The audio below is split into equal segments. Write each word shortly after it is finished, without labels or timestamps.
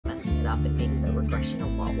up and making the regression a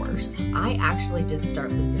lot worse. I actually did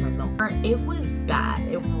start losing my milk. It was bad.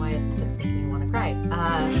 That's making me want to cry.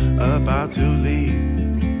 About to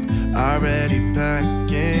leave, already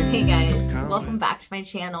packing. Hey guys, welcome back to my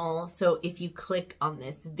channel. So if you clicked on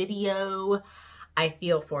this video, I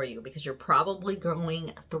feel for you because you're probably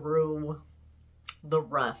going through the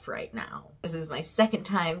rough right now. This is my second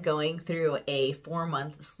time going through a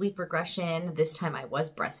 4-month sleep regression. This time I was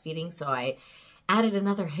breastfeeding, so I added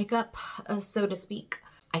another hiccup, so to speak.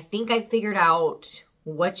 I think I figured out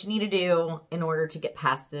what you need to do in order to get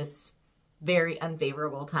past this very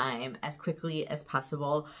unfavorable time as quickly as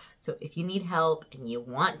possible. So if you need help and you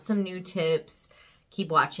want some new tips, keep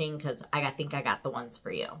watching because I think I got the ones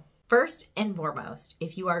for you. First and foremost,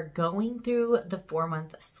 if you are going through the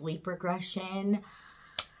 4-month sleep regression,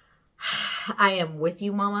 I am with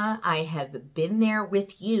you, mama. I have been there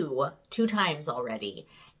with you 2 times already,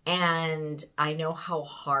 and I know how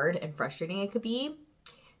hard and frustrating it could be.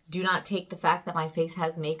 Do not take the fact that my face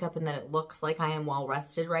has makeup and that it looks like I am well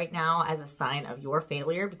rested right now as a sign of your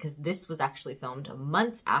failure, because this was actually filmed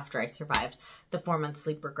months after I survived the 4-month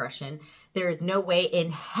sleep regression. There is no way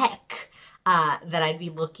in heck that I'd be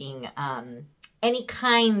looking any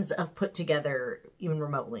kinds of put together, even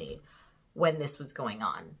remotely, when this was going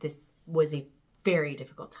on. This was a very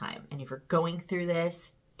difficult time. And if you're going through this,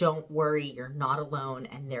 don't worry, you're not alone.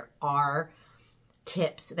 And there are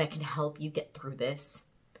tips that can help you get through this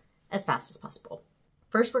as fast as possible.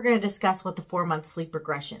 First, we're going to discuss what the 4-month sleep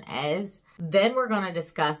regression is. Then we're going to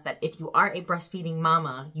discuss that if you are a breastfeeding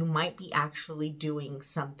mama, you might be actually doing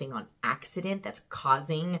something on accident that's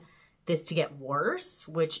causing this to get worse,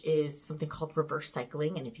 which is something called reverse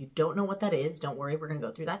cycling. And if you don't know what that is, don't worry, we're going to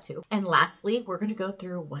go through that too. And lastly, we're going to go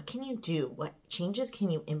through what can you do? What changes can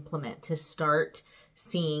you implement to start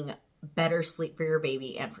seeing better sleep for your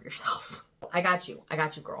baby and for yourself? I got you. I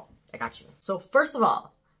got you, girl. I got you. So first of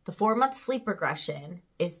all, the 4-month sleep regression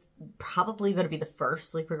is probably going to be the first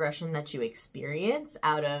sleep regression that you experience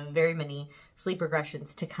out of very many sleep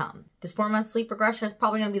regressions to come. This 4-month sleep regression is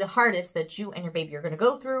probably going to be the hardest that you and your baby are going to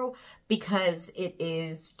go through because it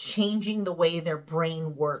is changing the way their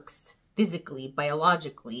brain works physically,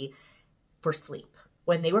 biologically for sleep.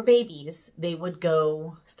 When they were babies, they would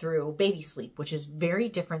go through baby sleep, which is very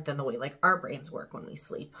different than the way like our brains work when we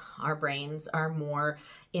sleep. Our brains are more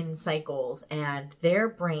in cycles, and their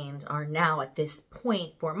brains are now at this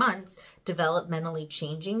point, 4 months, developmentally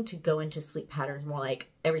changing to go into sleep patterns more like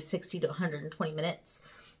every 60 to 120 minutes,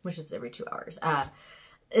 which is every 2 hours.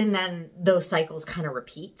 And then those cycles kind of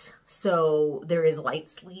repeat. So there is light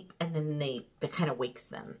sleep, and then that kind of wakes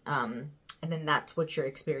them. And then that's what you're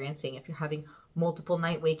experiencing if you're having multiple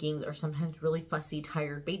night wakings or sometimes really fussy,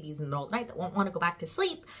 tired babies in the middle of the night that won't want to go back to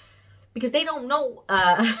sleep because they don't know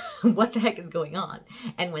what the heck is going on.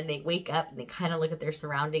 And when they wake up and they kind of look at their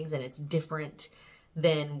surroundings and it's different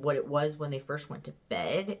than what it was when they first went to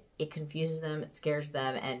bed, it confuses them, it scares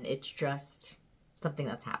them, and it's just something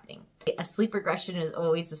that's happening. A sleep regression is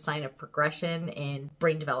always a sign of progression in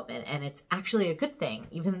brain development, and it's actually a good thing,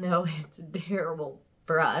 even though it's terrible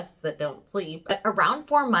for us that don't sleep. But around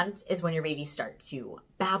 4 months is when your babies start to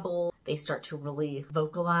babble. They start to really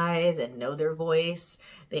vocalize and know their voice.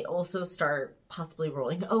 They also start possibly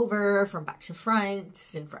rolling over from back to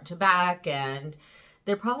front and front to back. And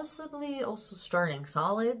they're possibly also starting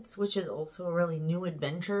solids, which is also a really new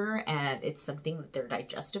adventure. And it's something that their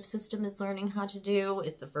digestive system is learning how to do.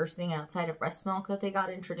 It's the first thing outside of breast milk that they got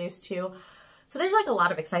introduced to. So there's like a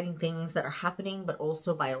lot of exciting things that are happening, but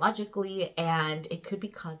also biologically, and it could be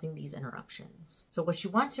causing these interruptions. So what you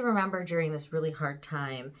want to remember during this really hard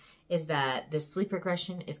time is that this sleep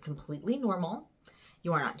regression is completely normal.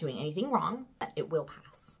 You are not doing anything wrong, but it will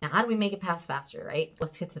pass. Now, how do we make it pass faster, right?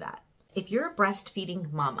 Let's get to that. If you're a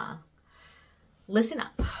breastfeeding mama, listen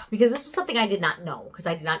up, because this was something I did not know, because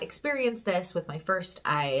I did not experience this with my first.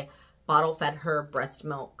 I bottle fed her breast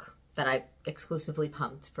milk that I exclusively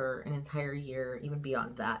pumped for an entire year, even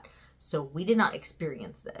beyond that. So we did not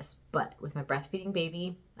experience this, but with my breastfeeding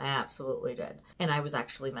baby, I absolutely did. And I was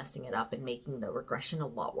actually messing it up and making the regression a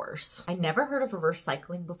lot worse. I never heard of reverse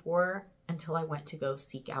cycling before until I went to go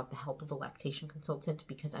seek out the help of a lactation consultant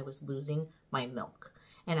because I was losing my milk.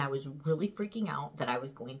 And I was really freaking out that I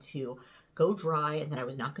was going to go dry and that I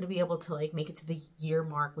was not going to be able to like make it to the year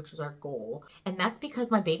mark, which was our goal. And that's because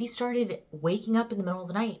my baby started waking up in the middle of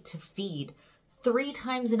the night to feed 3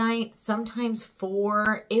 times a night, sometimes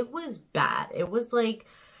 4. It was bad. It was like,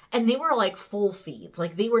 and they were like full feeds.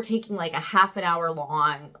 Like they were taking like a half an hour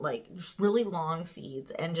long, like just really long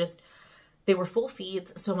feeds, and just, they were full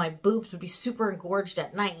feeds. So my boobs would be super engorged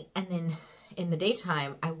at night. And then in the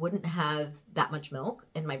daytime, I wouldn't have that much milk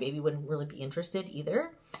and my baby wouldn't really be interested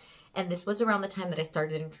either. And this was around the time that I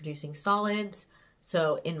started introducing solids.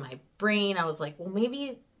 So in my brain, I was like, well,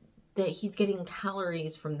 maybe that he's getting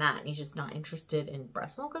calories from that and he's just not interested in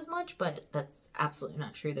breast milk as much, but that's absolutely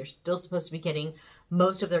not true. They're still supposed to be getting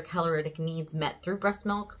most of their caloric needs met through breast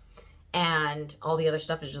milk, and all the other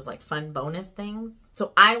stuff is just like fun bonus things.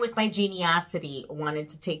 So I, with my geniosity, wanted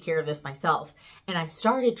to take care of this myself, and I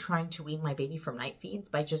started trying to wean my baby from night feeds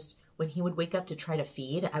by just, when he would wake up to try to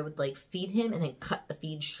feed, I would like feed him and then cut the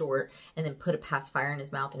feed short and then put a pacifier in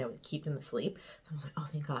his mouth and it would keep him asleep. So I was like, oh,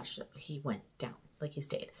 thank gosh, he went down, like he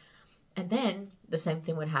stayed. And then the same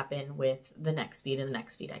thing would happen with the next feed and the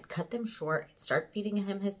next feed. I'd cut them short, I'd start feeding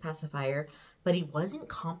him his pacifier, but he wasn't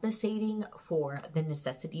compensating for the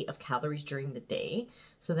necessity of calories during the day.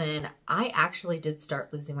 So then I actually did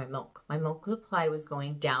start losing my milk. My milk supply was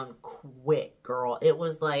going down quick, girl. It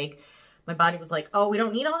was like, my body was like, oh, we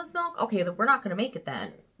don't need all this milk? Okay, then we're not going to make it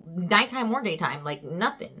then. Nighttime or daytime, like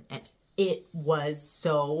nothing. And it was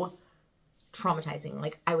so traumatizing.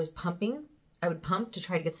 Like I would pump to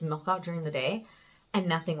try to get some milk out during the day and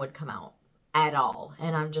nothing would come out at all.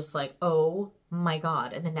 And I'm just like, oh my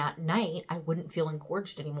God. And then at night, I wouldn't feel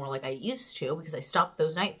engorged anymore like I used to because I stopped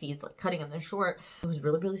those night feeds, like cutting them short. It was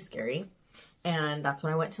really, really scary. And that's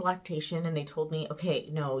when I went to lactation and they told me, okay,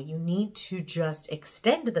 no, you need to just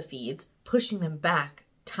extend the feeds, pushing them back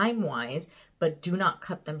time-wise, but do not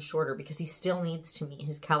cut them shorter because he still needs to meet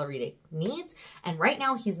his calorie needs. And right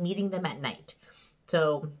now he's meeting them at night.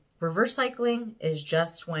 So reverse cycling is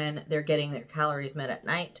just when they're getting their calories met at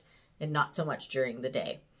night and not so much during the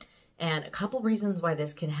day. And a couple reasons why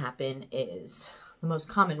this can happen is, the most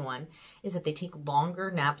common one is that they take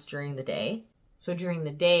longer naps during the day. So during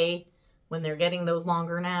the day, when they're getting those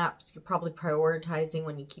longer naps, you're probably prioritizing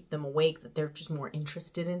when you keep them awake that they're just more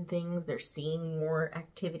interested in things. They're seeing more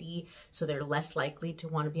activity, so they're less likely to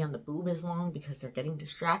want to be on the boob as long because they're getting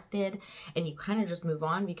distracted. And you kind of just move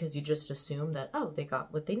on because you just assume that, oh, they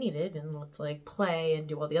got what they needed and let's like play and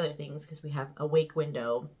do all the other things because we have a wake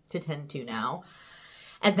window to tend to now.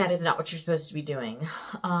 And that is not what you're supposed to be doing.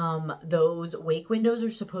 Those wake windows are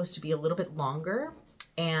supposed to be a little bit longer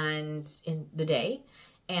and in the day.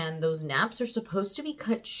 And those naps are supposed to be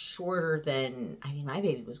cut shorter than, I mean, my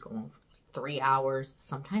baby was going for like 3 hours,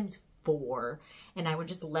 sometimes 4. And I would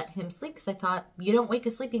just let him sleep because I thought, you don't wake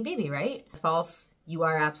a sleeping baby, right? False. You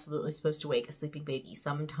are absolutely supposed to wake a sleeping baby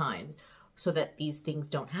sometimes so that these things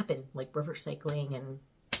don't happen, like reverse cycling and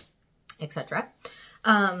etc.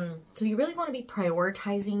 So you really want to be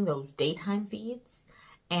prioritizing those daytime feeds.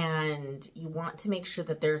 And you want to make sure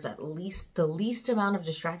that there's at least the least amount of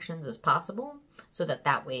distractions as possible so that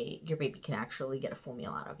that way your baby can actually get a full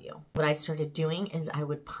meal out of you. What I started doing is I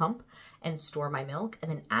would pump and store my milk and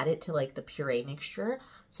then add it to like the puree mixture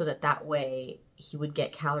so that that way he would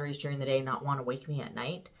get calories during the day and not want to wake me at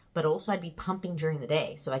night. But also I'd be pumping during the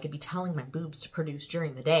day so I could be telling my boobs to produce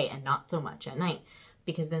during the day and not so much at night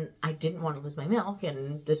because then I didn't want to lose my milk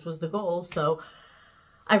and this was the goal. So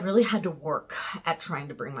I really had to work at trying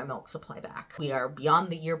to bring my milk supply back. We are beyond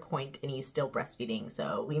the year point and he's still breastfeeding,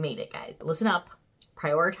 so we made it, guys. Listen up,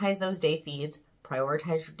 prioritize those day feeds,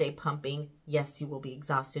 prioritize your day pumping. Yes, you will be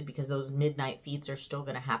exhausted because those midnight feeds are still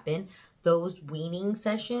gonna happen. Those weaning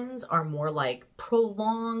sessions are more like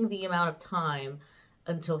prolong the amount of time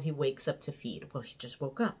until he wakes up to feed. Well, he just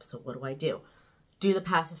woke up, so what do? Do the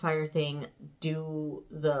pacifier thing, do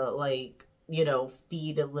the like, you know,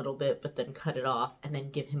 feed a little bit, but then cut it off and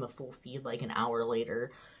then give him a full feed like an hour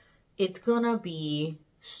later. It's gonna be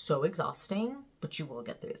so exhausting, but you will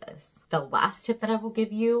get through this. The last tip that I will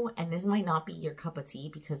give you, and this might not be your cup of tea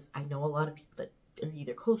because I know a lot of people that are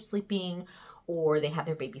either co-sleeping or they have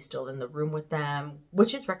their baby still in the room with them,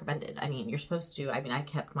 which is recommended. I mean, you're supposed to. I mean, I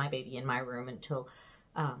kept my baby in my room until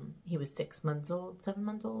he was 6 months old, 7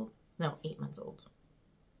 months old, no, 8 months old,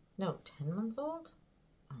 no, 10 months old.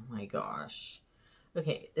 Oh my gosh.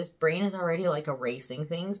 Okay, this brain is already like erasing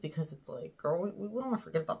things because it's like, girl, we don't want to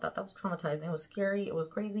forget about that. That was traumatizing. It was scary. It was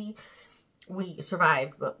crazy. We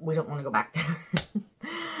survived, but we don't want to go back there.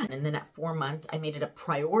 And then at 4 months, I made it a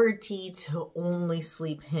priority to only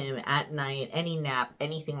sleep him at night, any nap,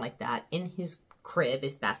 anything like that, in his crib,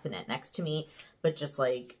 his bassinet next to me, but just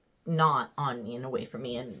like not on me and away from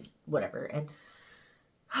me and whatever. And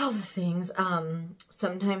all the things.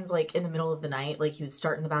 Sometimes like in the middle of the night, like he would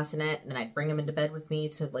start in the bassinet and then I'd bring him into bed with me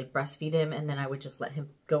to like breastfeed him. And then I would just let him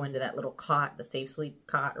go into that little cot, the safe sleep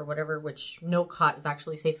cot or whatever, which no cot is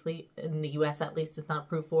actually safe sleep in the US, at least it's not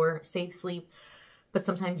approved for safe sleep. But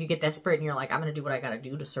sometimes you get desperate and you're like, I'm going to do what I got to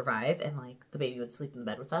do to survive. And like the baby would sleep in the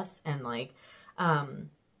bed with us. And like,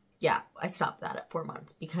 yeah, I stopped that at 4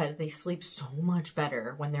 months because they sleep so much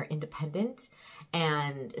better when they're independent,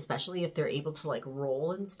 and especially if they're able to like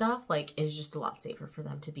roll and stuff, like it's just a lot safer for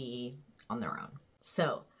them to be on their own.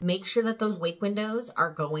 So make sure that those wake windows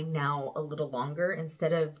are going now a little longer.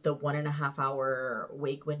 Instead of the 1.5 hour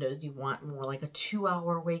wake windows, you want more like a 2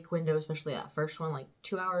 hour wake window, especially that first one, like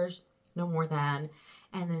 2 hours, no more than.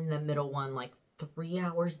 And then the middle one, like 3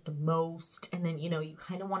 hours at the most. And then, you know, you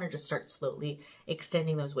kind of want to just start slowly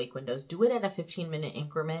extending those wake windows. Do it at a 15-minute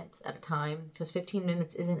increment at a time, because 15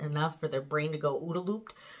 minutes isn't enough for their brain to go OODA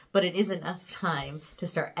looped, but it is enough time to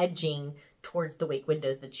start edging towards the wake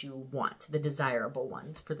windows that you want, the desirable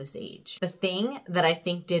ones for this age. The thing that I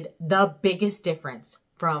think did the biggest difference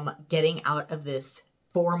from getting out of this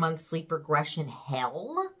 4-month sleep regression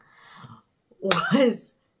hell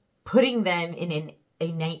was putting them in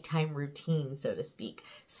a nighttime routine, so to speak.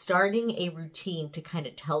 Starting a routine to kind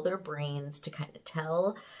of tell their brains, to kind of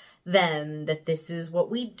tell them that this is what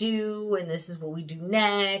we do and this is what we do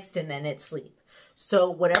next, and then it's sleep.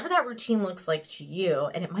 So whatever that routine looks like to you,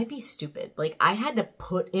 and it might be stupid. Like I had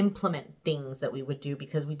to implement things that we would do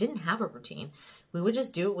because we didn't have a routine. We would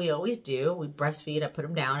just do what we always do. We breastfeed, I put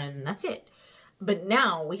them down, and that's it. But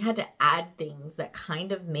now we had to add things that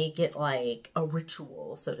kind of make it like a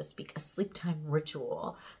ritual, so to speak, a sleep time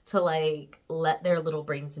ritual, to like let their little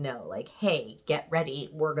brains know, like, hey, get ready,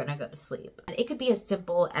 we're gonna go to sleep. And it could be as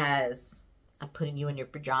simple as I'm putting you in your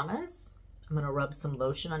pajamas. I'm gonna rub some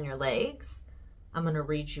lotion on your legs. I'm going to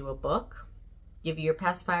read you a book, give you your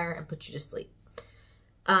pacifier, and put you to sleep.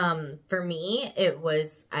 For me, it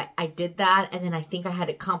was, I did that, and then I think I had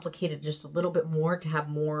it complicated just a little bit more to have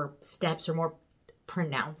more steps or more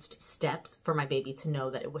pronounced steps for my baby to know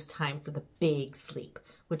that it was time for the big sleep,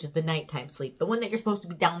 which is the nighttime sleep, the one that you're supposed to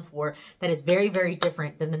be down for, that is very, very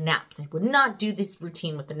different than the naps. I would not do this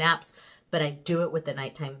routine with the naps, but I do it with the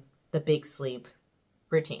nighttime, the big sleep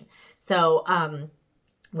routine. So,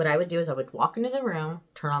 what I would do is I would walk into the room,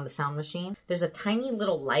 turn on the sound machine. There's a tiny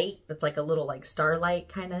little light that's like a little like starlight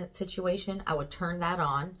kind of situation. I would turn that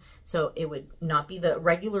on. So it would not be the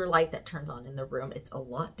regular light that turns on in the room. It's a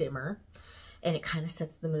lot dimmer and it kind of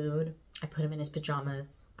sets the mood. I put him in his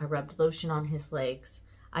pajamas. I rubbed lotion on his legs.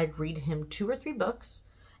 I'd read him 2 or 3 books.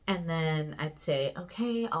 And then I'd say,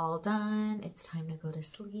 okay, all done. It's time to go to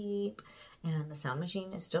sleep. And the sound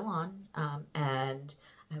machine is still on. And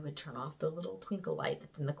I would turn off the little twinkle light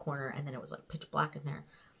that's in the corner, and then it was like pitch black in there.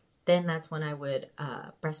 Then that's when I would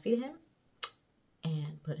breastfeed him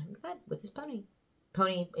and put him to bed with his pony.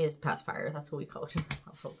 Pony is pacifier. That's what we call it in our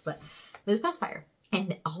household, but with his pacifier.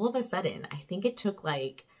 And all of a sudden, I think it took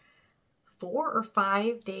like 4 or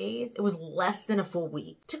 5 days. It was less than a full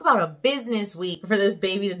week. It took about a business week for this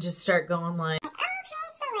baby to just start going like, okay,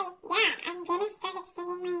 so like, yeah, I'm gonna start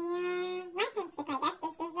extending my nighttime sleep. I guess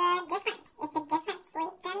this is it's a different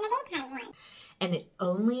sleep than the daytime one. And it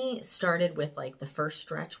only started with like the first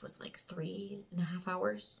stretch was like 3.5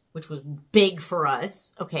 hours, which was big for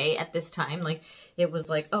us. Okay. At this time, like it was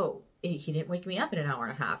like, oh, he didn't wake me up in an hour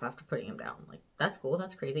and a half after putting him down. Like that's cool.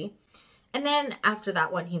 That's crazy. And then after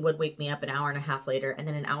that one, he would wake me up an hour and a half later, and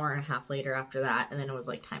then an hour and a half later after that. And then it was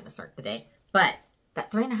like time to start the day. But that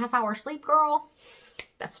 3.5 hour sleep, girl,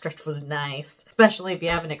 that stretch was nice. Especially if you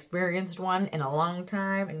haven't experienced one in a long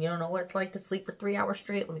time and you don't know what it's like to sleep for 3 hours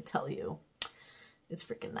straight. Let me tell you, it's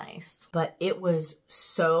freaking nice. But it was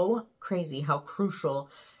so crazy how crucial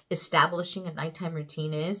establishing a nighttime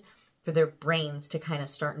routine is for their brains to kind of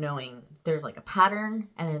start knowing there's like a pattern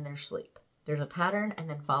and then there's sleep. There's a pattern, and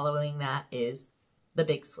then following that is the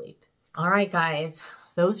big sleep. All right, guys,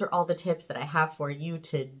 those are all the tips that I have for you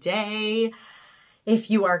today. If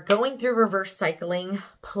you are going through reverse cycling,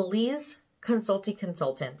 please consult a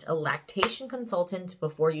consultant, a lactation consultant,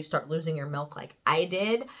 before you start losing your milk like I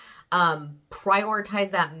did. Prioritize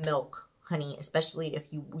that milk, honey, especially if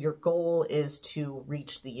your goal is to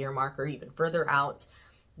reach the year mark or even further out.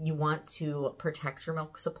 You want to protect your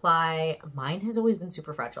milk supply. Mine has always been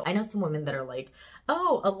super fragile. I know some women that are like,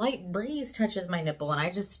 oh, a light breeze touches my nipple and I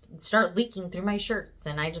just start leaking through my shirts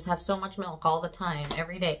and I just have so much milk all the time,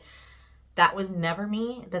 every day. That was never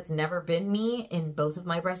me. That's never been me in both of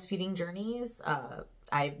my breastfeeding journeys.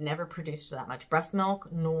 I've never produced that much breast milk,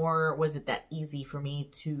 nor was it that easy for me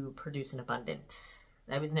to produce an abundant.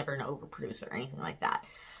 I was never an overproducer or anything like that.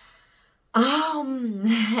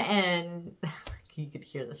 And you could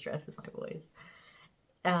hear the stress in my voice.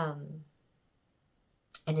 And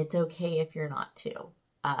it's okay if you're not too.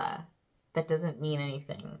 That doesn't mean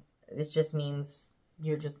anything. It just means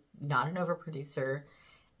you're just not an overproducer,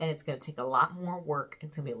 and it's going to take a lot more work.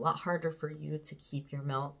 It's going to be a lot harder for you to keep your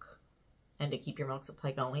milk and to keep your milk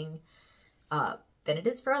supply going. than it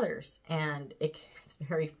is for others. And it's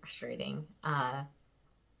very frustrating.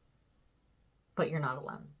 But you're not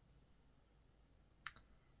alone.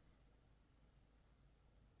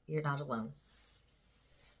 You're not alone.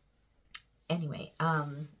 Anyway, I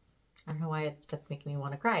don't know why that's making me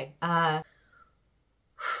want to cry.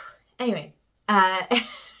 Anyway,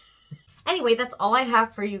 anyway, that's all I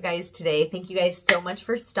have for you guys today. Thank you guys so much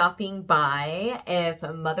for stopping by. If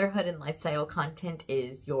motherhood and lifestyle content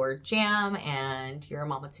is your jam and you're a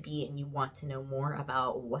mama-to-be and you want to know more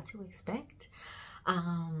about what to expect,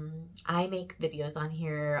 I make videos on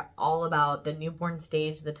here all about the newborn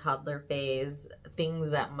stage, the toddler phase,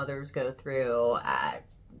 things that mothers go through,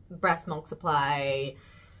 breast milk supply,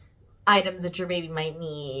 items that your baby might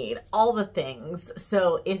need, all the things.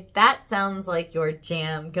 So if that sounds like your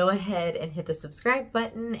jam, go ahead and hit the subscribe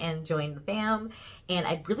button and join the fam. And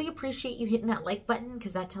I'd really appreciate you hitting that like button,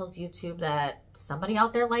 because that tells YouTube that somebody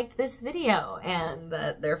out there liked this video and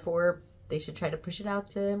that therefore they should try to push it out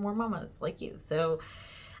to more mamas like you. So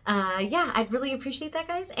yeah, I'd really appreciate that,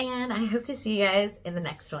 guys, and I hope to see you guys in the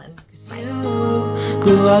next one. Bye. You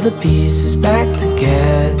glue all the pieces back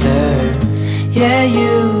together. Yeah,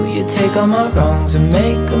 you take all my wrongs and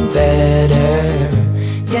make them better.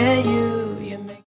 Yeah, you